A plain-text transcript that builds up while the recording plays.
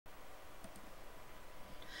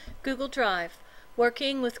Google Drive,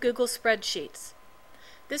 working with Google Spreadsheets.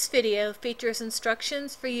 This video features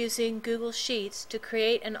instructions for using Google Sheets to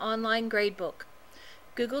create an online gradebook.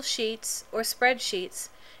 Google Sheets, or Spreadsheets,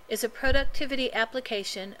 is a productivity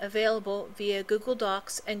application available via Google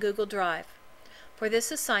Docs and Google Drive. For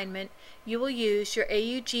this assignment, you will use your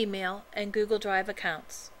AU Gmail and Google Drive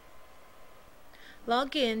accounts.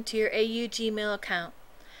 Log in to your AU Gmail account.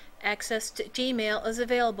 Access to Gmail is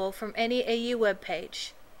available from any AU web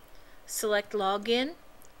page. Select Login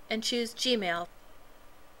and choose Gmail.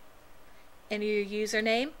 Enter your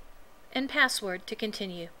username and password to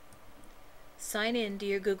continue. Sign in to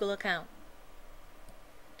your Google account.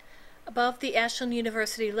 Above the Ashland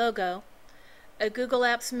University logo, a Google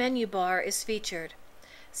Apps menu bar is featured.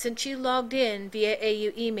 Since you logged in via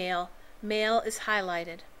AU email, Mail is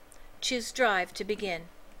highlighted. Choose Drive to begin.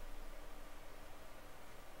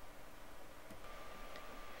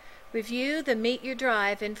 Review the Meet Your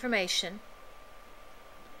Drive information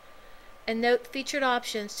and note featured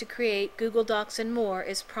options to create Google Docs and more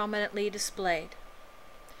is prominently displayed.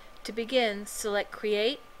 To begin, select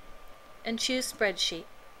Create and choose Spreadsheet.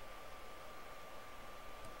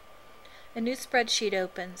 A new spreadsheet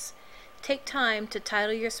opens. Take time to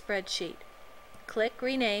title your spreadsheet. Click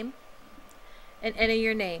Rename and enter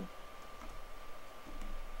your name.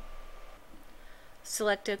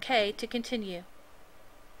 Select OK to continue.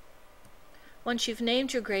 Once you've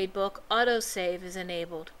named your gradebook, autosave is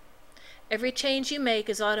enabled. Every change you make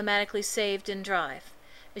is automatically saved in Drive.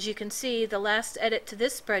 As you can see, the last edit to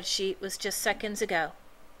this spreadsheet was just seconds ago.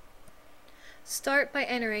 Start by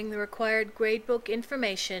entering the required gradebook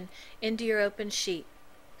information into your open sheet.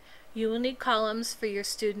 You will need columns for your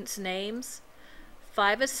students' names,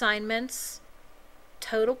 5 assignments,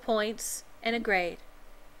 total points, and a grade.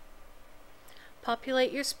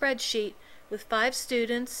 Populate your spreadsheet with 5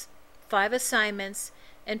 students, 5 assignments,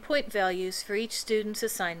 and point values for each student's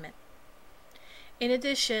assignment. In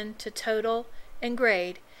addition to total and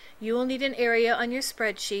grade, you will need an area on your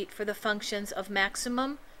spreadsheet for the functions of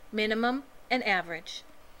maximum, minimum, and average.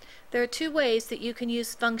 There are 2 ways that you can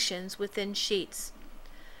use functions within Sheets.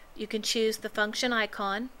 You can choose the function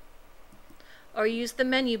icon or use the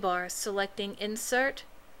menu bar selecting Insert,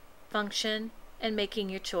 Function, and making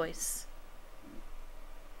your choice.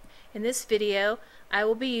 In this video, I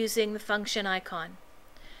will be using the function icon.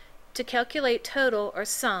 To calculate total or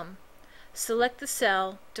sum, select the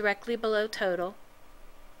cell directly below total,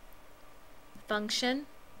 function,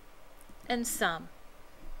 and sum.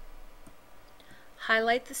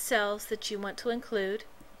 Highlight the cells that you want to include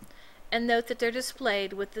and note that they're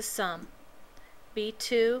displayed with the sum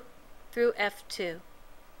B2 through F2.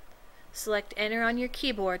 Select Enter on your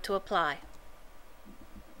keyboard to apply.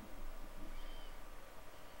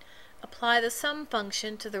 Apply the sum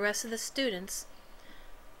function to the rest of the students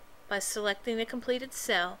by selecting the completed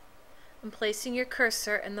cell and placing your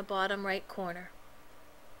cursor in the bottom right corner.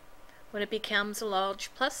 When it becomes a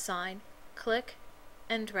large plus sign, click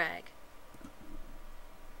and drag.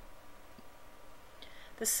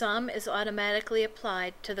 The sum is automatically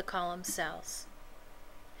applied to the column cells.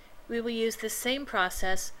 We will use the same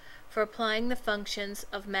process for applying the functions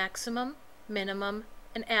of maximum, minimum,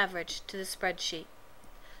 and average to the spreadsheet.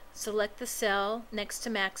 Select the cell next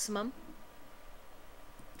to maximum,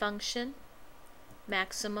 function,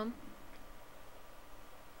 maximum,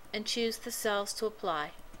 and choose the cells to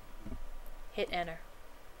apply. Hit Enter.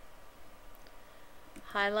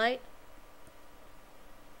 Highlight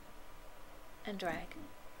and drag.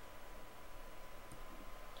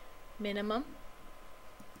 Minimum,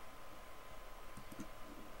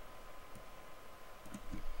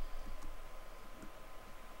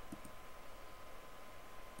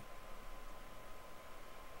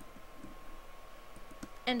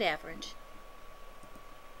 and average.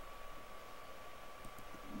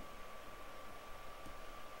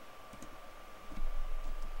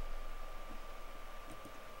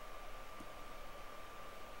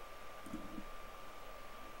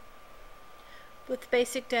 With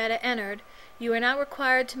basic data entered, you are now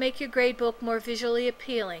required to make your gradebook more visually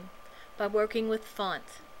appealing by working with font.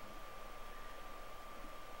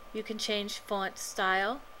 You can change font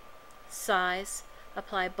style, size,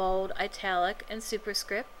 apply bold, italic, and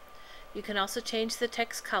superscript. You can also change the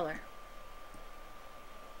text color.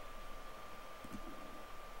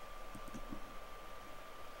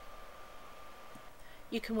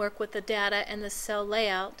 You can work with the data and the cell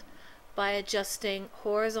layout by adjusting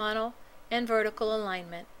horizontal and vertical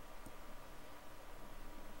alignment.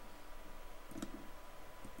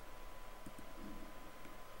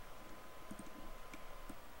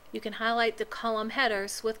 You can highlight the column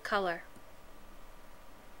headers with color.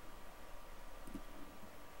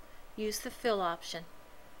 use the Fill option.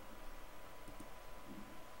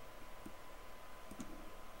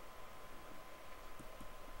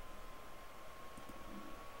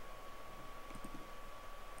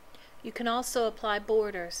 You can also apply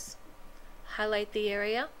borders. Highlight the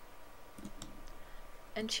area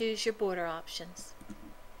and choose your border options.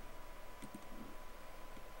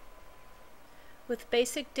 With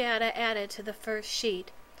basic data added to the first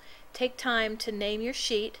sheet, take time to name your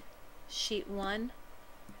sheet, Sheet 1,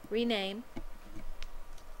 rename,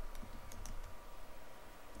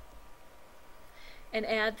 and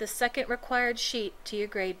add the second required sheet to your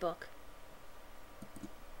gradebook.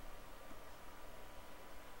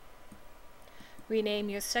 Rename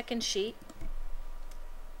your second sheet,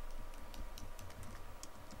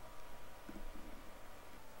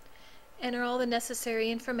 enter all the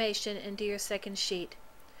necessary information into your second sheet.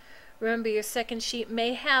 Remember, your second sheet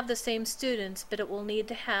may have the same students, but it will need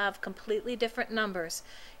to have completely different numbers.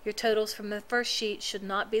 Your totals from the first sheet should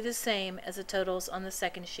not be the same as the totals on the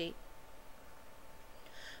second sheet.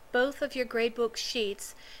 Both of your gradebook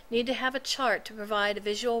sheets need to have a chart to provide a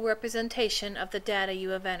visual representation of the data you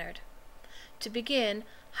have entered. To begin,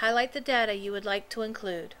 highlight the data you would like to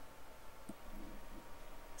include.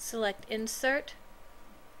 Select Insert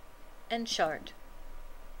and Chart.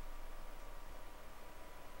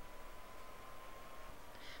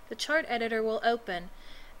 The chart editor will open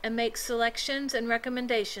and make selections and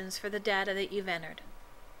recommendations for the data that you've entered.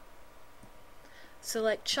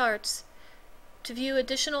 Select Charts to view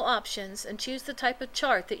additional options and choose the type of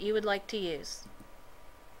chart that you would like to use.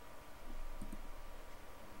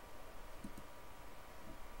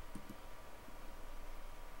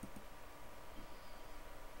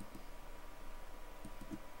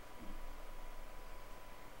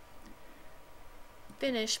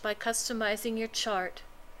 Finish by customizing your chart,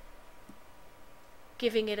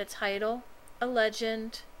 giving it a title, a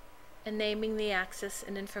legend, and naming the axis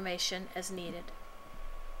and information as needed.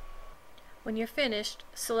 When you're finished,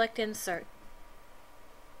 select Insert.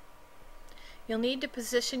 You'll need to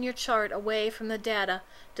position your chart away from the data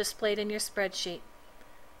displayed in your spreadsheet.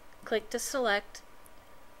 Click to select.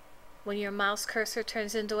 When your mouse cursor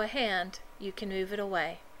turns into a hand, you can move it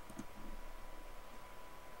away.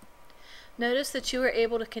 Notice that you are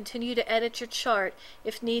able to continue to edit your chart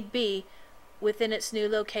if need be within its new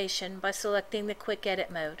location by selecting the Quick Edit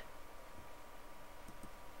mode.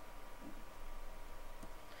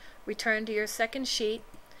 Return to your second sheet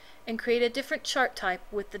and create a different chart type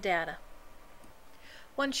with the data.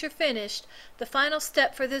 Once you're finished, the final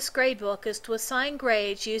step for this gradebook is to assign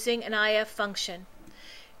grades using an IF function.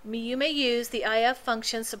 You may use the IF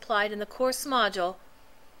function supplied in the course module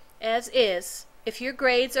as is if your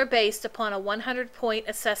grades are based upon a 100-point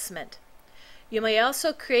assessment. You may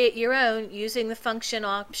also create your own using the function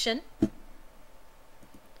option.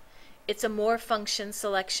 It's a more function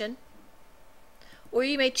selection. Or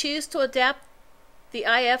you may choose to adapt the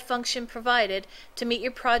IF function provided to meet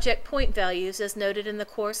your project point values as noted in the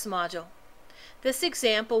course module. This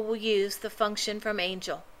example will use the function from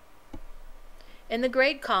Angel. In the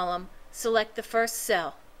grade column, select the first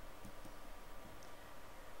cell.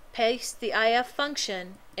 Paste the IF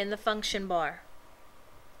function in the function bar.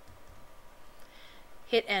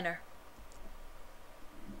 Hit Enter.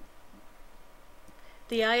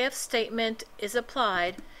 The IF statement is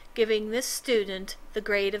applied, giving this student the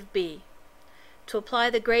grade of B. To apply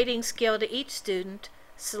the grading scale to each student,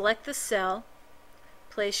 select the cell,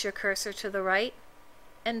 place your cursor to the right,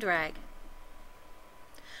 and drag.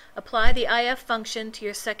 Apply the IF function to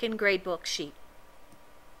your second gradebook sheet.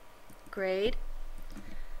 Grade,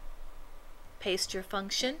 paste your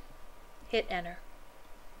function, hit Enter.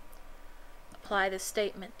 Apply the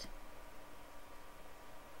statement.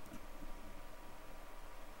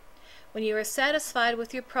 When you are satisfied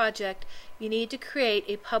with your project, you need to create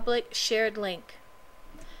a public shared link.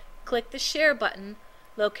 Click the Share button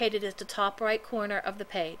located at the top right corner of the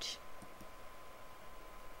page.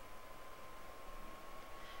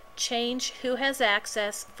 Change who has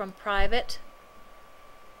access from private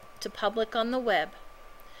to public on the web.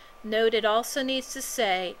 Note it also needs to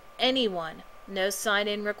say anyone, no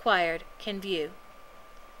sign-in required, can view.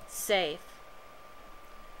 Save.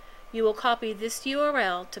 You will copy this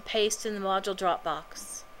URL to paste in the module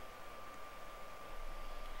Dropbox.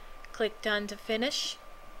 Click Done to finish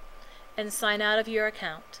and sign out of your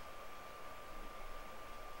account.